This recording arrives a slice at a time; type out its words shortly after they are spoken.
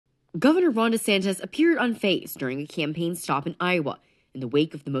Governor Ron DeSantis appeared unfazed during a campaign stop in Iowa in the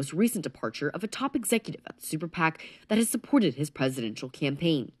wake of the most recent departure of a top executive at the super PAC that has supported his presidential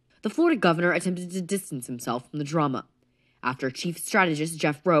campaign. The Florida governor attempted to distance himself from the drama after chief strategist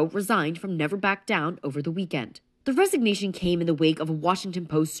Jeff Roe resigned from Never Back Down over the weekend. The resignation came in the wake of a Washington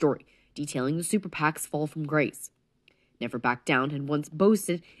Post story detailing the super PAC's fall from grace. Never Back Down had once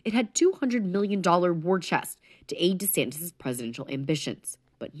boasted it had $200 million war chest to aid DeSantis' presidential ambitions.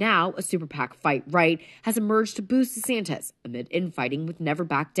 But now, a super PAC fight right has emerged to boost DeSantis amid infighting with Never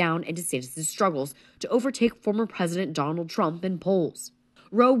Back Down and DeSantis' struggles to overtake former President Donald Trump in polls.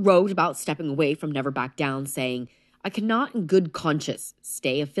 Roe wrote about stepping away from Never Back Down, saying, "I cannot in good conscience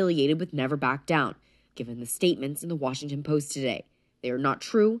stay affiliated with Never Back Down, given the statements in the Washington Post today. They are not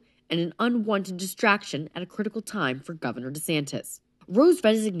true and an unwanted distraction at a critical time for Governor DeSantis." Roe's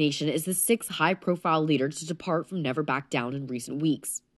resignation is the sixth high-profile leader to depart from Never Back Down in recent weeks.